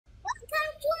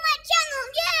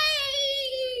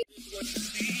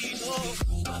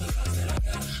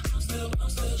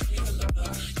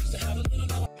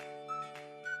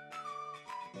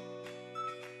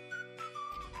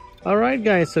Alright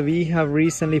guys, so we have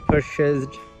recently purchased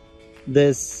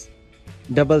this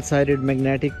double-sided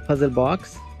magnetic puzzle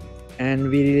box and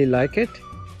we really like it.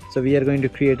 So we are going to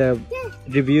create a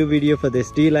review video for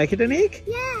this. Do you like it, Aniq?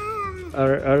 Yeah.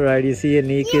 Alright, you see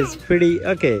Aniq is pretty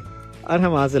okay.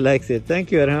 Arham also likes it.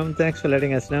 Thank you, Arham. Thanks for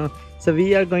letting us know. So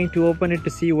we are going to open it to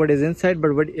see what is inside,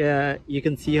 but what you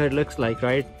can see how it looks like,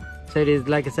 right? So it is,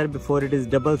 like I said before, it is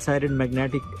double-sided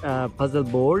magnetic puzzle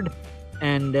board,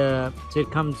 and so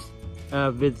it comes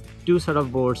with two sort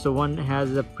of boards. So one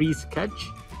has a pre-sketch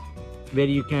where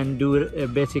you can do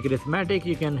basic arithmetic.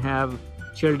 You can have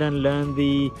children learn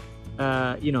the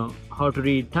how to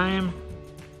read time,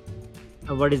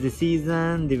 what is the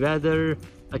season, the weather,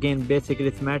 again basic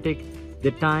arithmetic,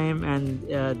 the time and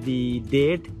the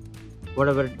date,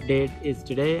 whatever date is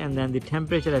today, and then the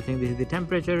temperature. I think this is the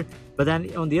temperature. But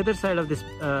then on the other side of this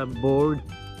board,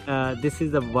 this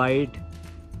is the white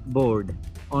board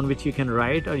on which you can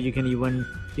write, or you can even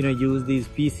use these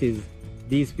pieces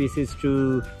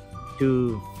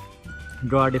to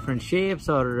draw different shapes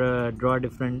or draw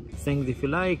different things if you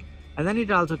like. And then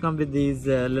it also comes with these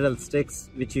little sticks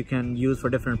which you can use for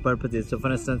different purposes. So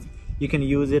for instance, you can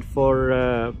use it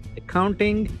for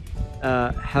counting,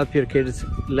 help your kids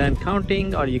learn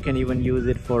counting, or you can even use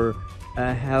it for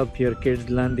help your kids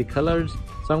learn the colors.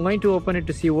 So I'm going to open it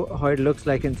to see how it looks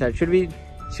like inside. Should we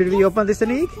open this,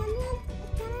 Aniq? Can I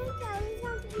tell you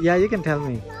something? Yeah, you can tell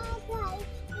me.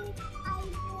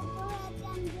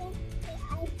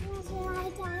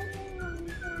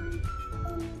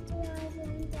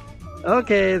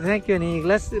 Okay, thank you, Aniq.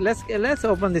 Let's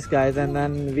open this, guys, and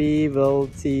then we will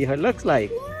see how it looks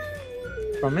like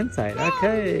from inside.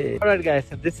 Okay. All right, guys.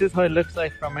 So this is how it looks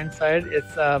like from inside.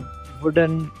 It's a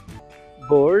wooden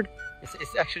board.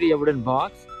 It's actually a wooden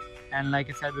box, and like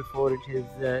I said before, it is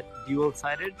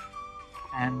dual-sided.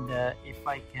 And if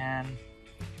I can,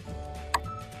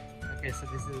 okay, so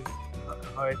this is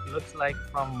how it looks like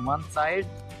from one side,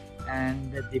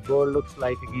 and the board looks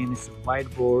like, again, it's a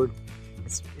white board.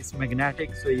 It's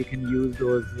magnetic, so you can use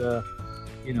those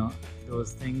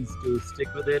those things to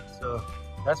stick with it. So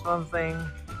that's one thing.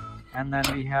 And then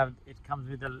it comes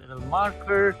with a little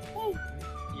marker.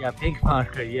 Yeah, pink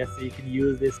marker. Yes, so you can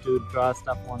use this to draw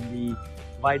stuff on the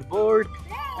whiteboard.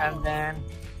 And then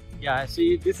yeah, so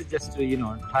this is just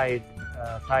to tie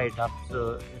it up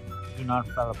so it do not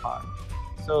fall apart.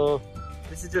 So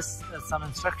this is just some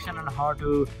instruction on how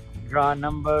to draw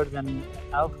numbers and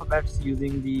alphabets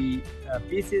using the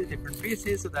different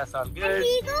pieces. So that's all good.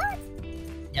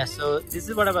 Yeah, so this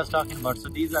is what I was talking about. So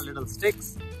these are little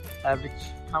sticks which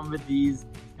come with these,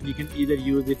 and you can either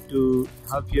use it to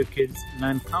help your kids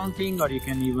learn counting, or you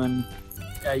can even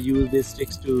use these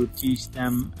sticks to teach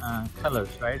them colors,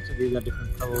 right? So these are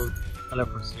different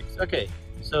colorful sticks. Okay,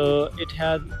 so it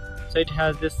has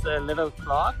this little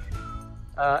clock,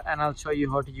 and I'll show you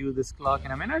how to use this clock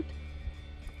in a minute.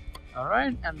 All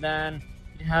right, and then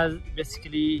it has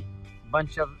basically a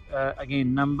bunch of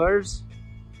again numbers,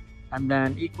 and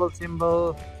then equal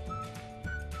symbol,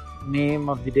 name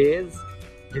of the days,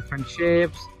 different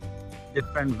shapes,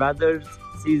 different weathers,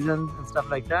 seasons, and stuff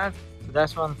like that. So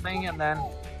that's one thing. And then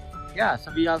yeah,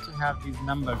 so we also have these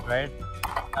numbers, right?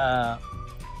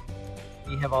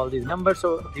 We have all these numbers.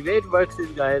 So the way it works is,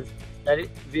 guys, that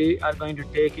we are going to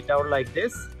take it out like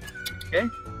this. Okay,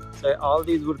 so all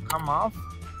these would come off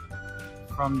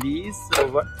from these. So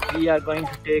what we are going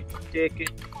to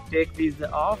take these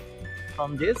off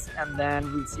from this, and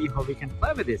then we'll see how we can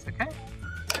play with this. Okay.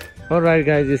 All right,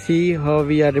 guys, you see how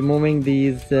we are removing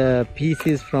these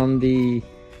pieces from these,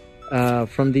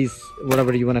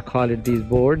 whatever you want to call it, these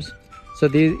boards. So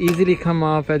these easily come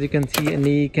off. As you can see,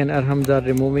 Aniq and Arham are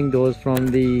removing those from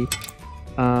the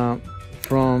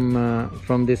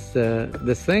from this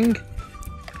thing.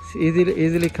 It's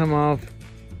easily come off.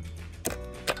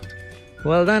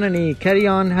 Well done, Aniq. Carry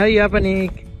on. Hurry up,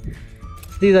 Aniq.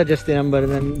 So these are just the numbers,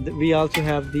 and we also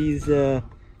have these.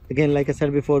 Again, like I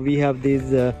said before, we have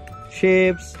these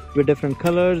shapes with different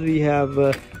colors. We have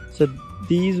so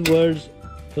these words.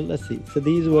 Well, let's see. So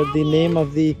these were the name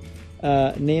of the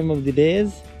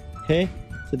days. Okay.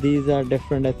 So these are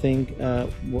different. I think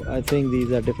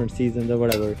these are different seasons or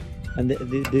whatever, and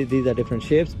these are different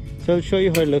shapes. So I'll show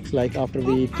you how it looks like after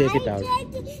we take it out.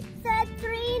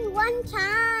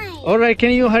 All right, can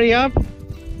you hurry up?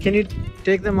 Can you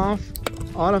take them off,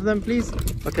 all of them, please?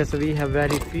 Okay, so we have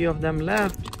very few of them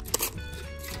left.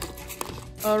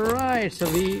 All right, so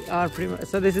we are pretty much,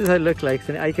 so this is how it looks like.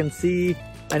 So I can see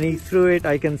Aniq through it.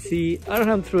 I can see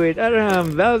Arham through it.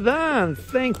 Arham, well done.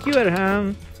 Thank you,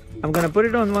 Arham. I'm gonna put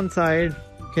it on one side.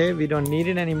 Okay, we don't need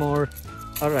it anymore.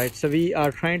 All right, so we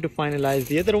are trying to finalize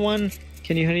the other one.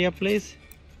 Can you hurry up, please?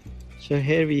 So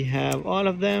here we have all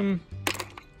of them.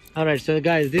 All right, so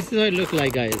guys, this is what it looks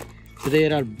like, guys. So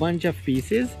there are a bunch of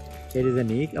pieces. Here is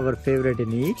Aniq, our favorite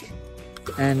Aniq.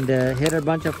 And here are a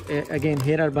bunch of, again,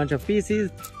 here are a bunch of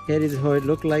pieces. Here is how it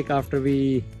looked like after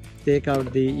we take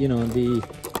out the, you know, the,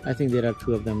 I think there are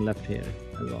 2 of them left here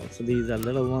as well. So these are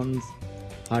little ones,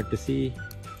 hard to see.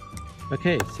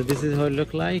 Okay, so this is how it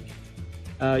looked like.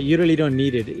 You really don't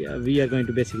need it. We are going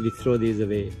to basically throw these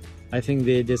away. I think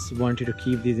they just wanted to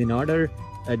keep these in order,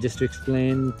 just to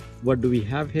explain what do we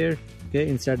have here. Okay,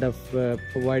 instead of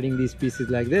providing these pieces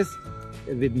like this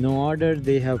with no order,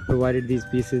 they have provided these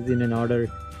pieces in an order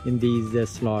in these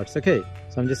slots. Okay,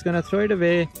 so I'm just gonna throw it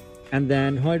away. And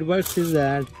then how it works is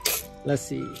that, let's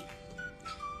see.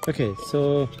 Okay,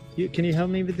 so can you help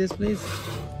me with this, please?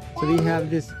 So we have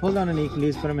this, hold on Aniq,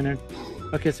 please, for a minute.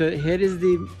 Okay, so here is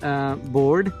the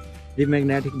board, the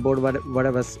magnetic board, what I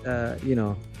was you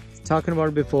know, talking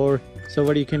about before. So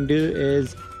what you can do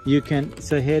is you can,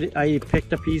 so here I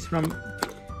picked a piece from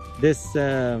this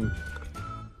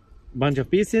bunch of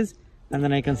pieces, and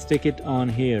then I can stick it on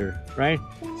here, right?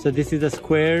 So this is a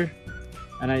square,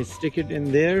 and I stick it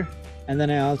in there. And then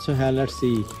I also had, let's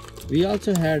see, we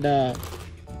also had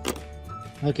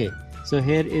okay, so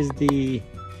here is the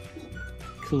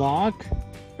clock,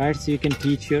 right? So you can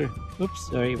teach your, oops,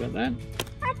 sorry about that.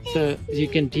 So you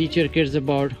can teach your kids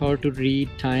about how to read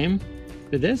time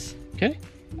with this. Okay,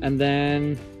 and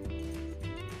then,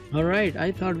 all right,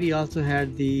 I thought we also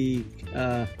had the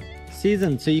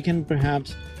season, so you can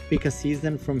perhaps pick a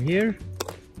season from here.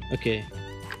 Okay,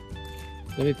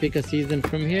 let me pick a season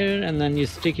from here, and then you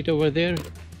stick it over there.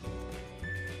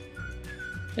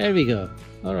 There we go.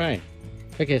 All right.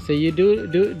 Okay, so you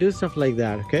do stuff like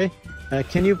that. Okay,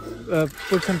 can you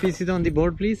put some pieces on the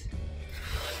board, please?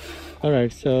 All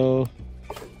right, so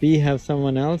we have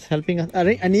someone else helping us.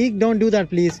 Aniq, don't do that,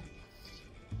 please.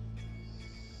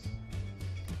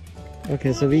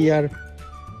 Okay, so we have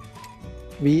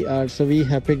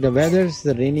picked the weather. It's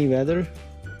the rainy weather.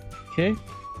 Okay,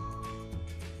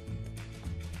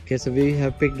 so we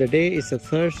have picked the day. It's a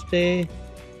Thursday.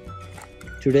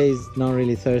 Today is not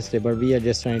really Thursday, but we are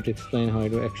just trying to explain how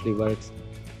it actually works.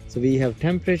 So we have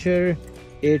temperature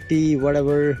 80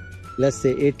 whatever, let's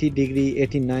say 80 degree,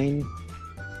 89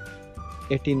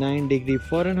 degree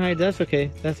Fahrenheit. That's okay,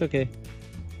 that's okay.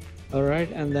 All right,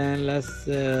 and then let's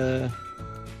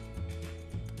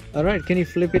all right, can you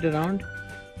flip it around?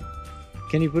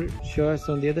 Can you show us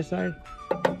on the other side?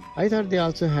 I thought they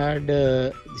also had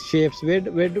shapes. Where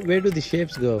do the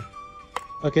shapes go?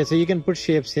 Okay, so you can put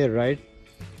shapes here, right?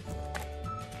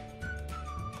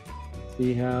 So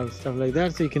you have stuff like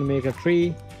that, so you can make a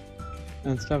tree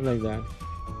and stuff like that.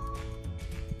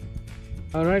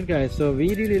 All right, guys, so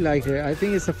we really like it. I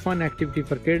think it's a fun activity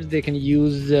for kids. They can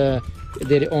use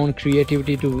their own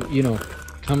creativity to, you know,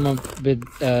 come up with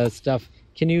stuff.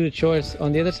 Can you show us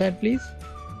on the other side, please?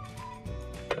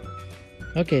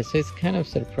 Okay, so it's kind of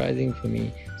surprising for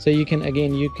me. So you can,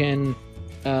 again, you can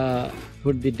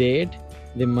put the date,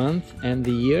 the month, and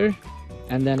the year,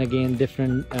 and then again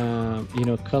different you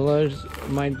know, colors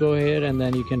might go here, and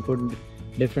then you can put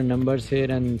different numbers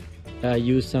here and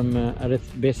use some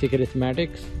basic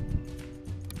arithmetics.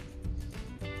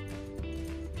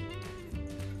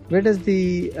 Where does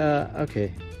the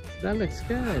okay, that looks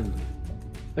good.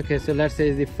 Okay, so let's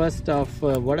say the first of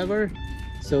whatever.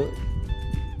 So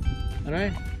all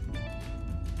right,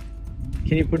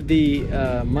 can you put the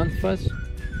month first?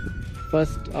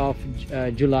 1st of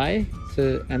July.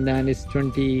 So, and then it's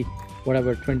 20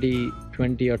 whatever,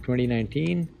 2020 or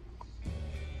 2019.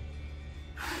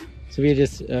 So we're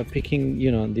just picking, you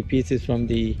know, the pieces from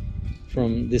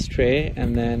this tray,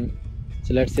 and then,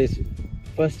 so let's say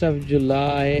 1st of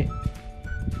July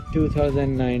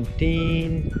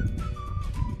 2019.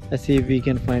 Let's see if we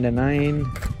can find a 9.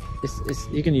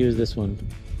 You can use this one.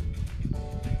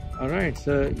 All right,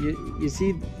 so you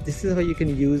see, this is how you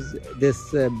can use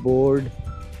this board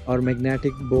or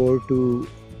magnetic board to,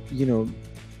 you know,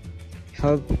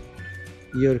 help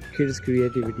your kids'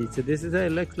 creativity. So this is how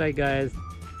it looks like, guys,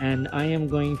 and I am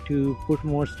going to put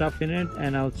more stuff in it,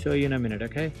 and I'll show you in a minute.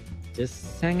 Okay,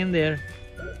 just hang in there.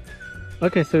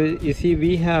 Okay, so you see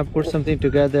we have put something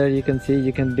together. You can see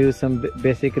you can do some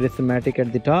basic arithmetic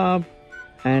at the top,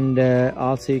 and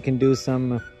also you can do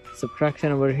some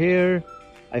subtraction over here.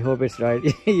 I hope it's right.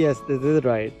 Yes, this is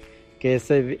right. Okay,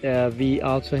 so we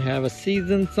also have a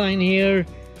season sign here.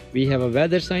 We have a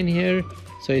weather sign here.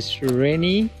 So it's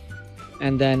rainy.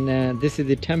 And then this is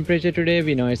the temperature today.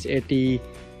 We know it's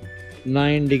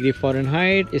 89 degree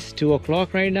Fahrenheit. It's 2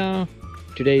 o'clock right now.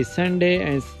 Today is Sunday,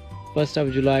 and it's 1st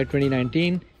of July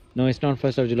 2019. No, it's not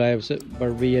 1st of July,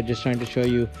 but we are just trying to show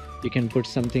you can put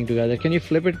something together. Can you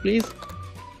flip it, please?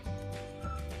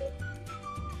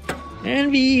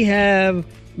 And we have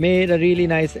made a really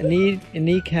nice,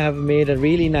 Aniq have made a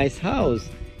really nice house.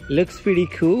 Looks pretty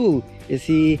cool. You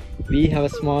see, we have a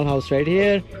small house right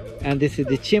here, and this is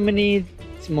the chimney.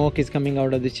 Smoke is coming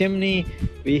out of the chimney.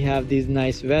 We have these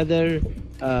nice weather,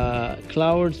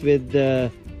 clouds with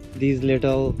these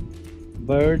little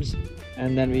birds,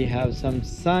 and then we have some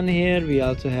sun here. We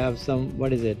also have some,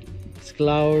 what is it? It's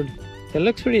cloud. So it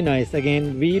looks pretty nice.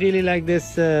 Again, we really like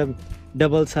this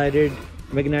double-sided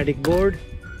magnetic board,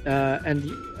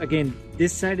 and again,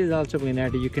 this side is also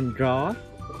magnetic. You can draw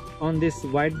on this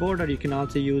whiteboard, or you can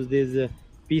also use these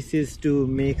pieces to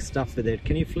make stuff with it.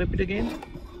 Can you flip it again?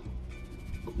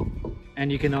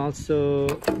 And you can also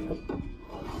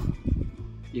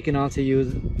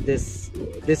use this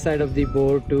side of the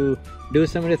board to do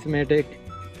some arithmetic,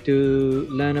 to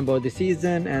learn about the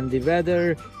season and the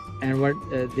weather and what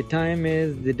the time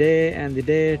is, the day and the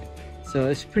date. So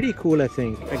it's pretty cool, I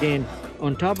think. Again,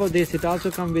 on top of this, it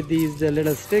also comes with these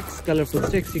little sticks, colorful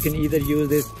sticks. You can either use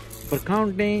this for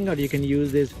counting, or you can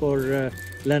use this for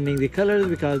learning the colors,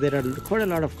 because there are quite a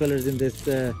lot of colors in this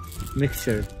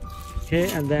mixture. Okay,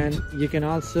 and then you can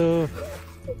also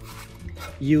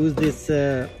use this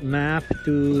map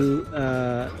to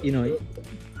you know,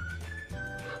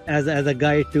 as a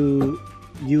guide to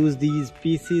use these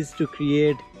pieces to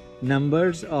create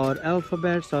numbers or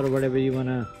alphabets or whatever you want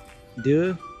to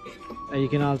do. You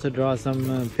can also draw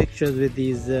some pictures with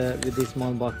these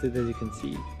small boxes, as you can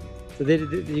see. So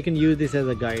you can use this as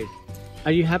a guide.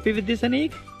 Are you happy with this,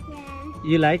 Aniq? Yeah.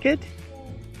 You like it?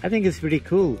 I think it's pretty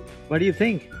cool. What do you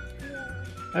think?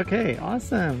 Okay,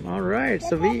 awesome. All right,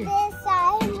 so we... I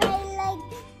made like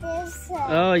this.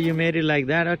 Oh, you made it like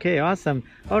that. Okay, awesome.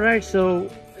 All right, so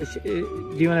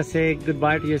do you want to say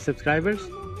goodbye to your subscribers?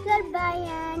 Goodbye,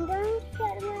 and don't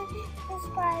forget to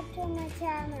subscribe to my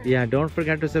channel. Yeah, don't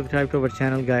forget to subscribe to our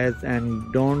channel, guys,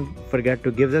 and don't forget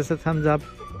to give us a thumbs up.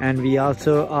 And we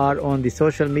also are on the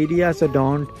social media, so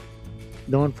don't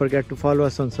forget to follow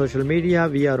us on social media.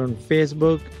 We are on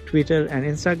Facebook, Twitter and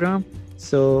Instagram.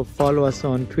 So follow us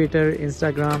on Twitter,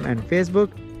 Instagram and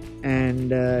Facebook,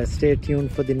 and stay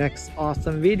tuned for the next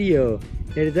awesome video.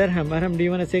 Here is Arham. Arham, do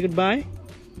you want to say goodbye?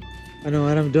 Oh no,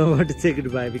 Arham don't want to say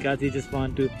goodbye because he just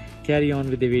want to carry on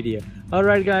with the video.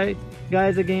 Alright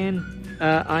guys, again,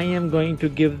 I am going to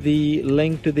give the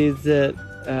link to this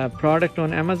product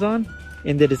on Amazon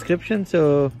in the description,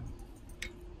 so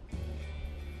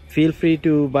feel free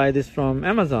to buy this from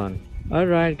Amazon.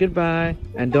 Alright, goodbye,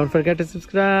 and don't forget to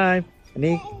subscribe.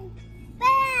 Aniq?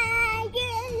 Bye.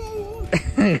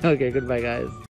 Okay, goodbye guys.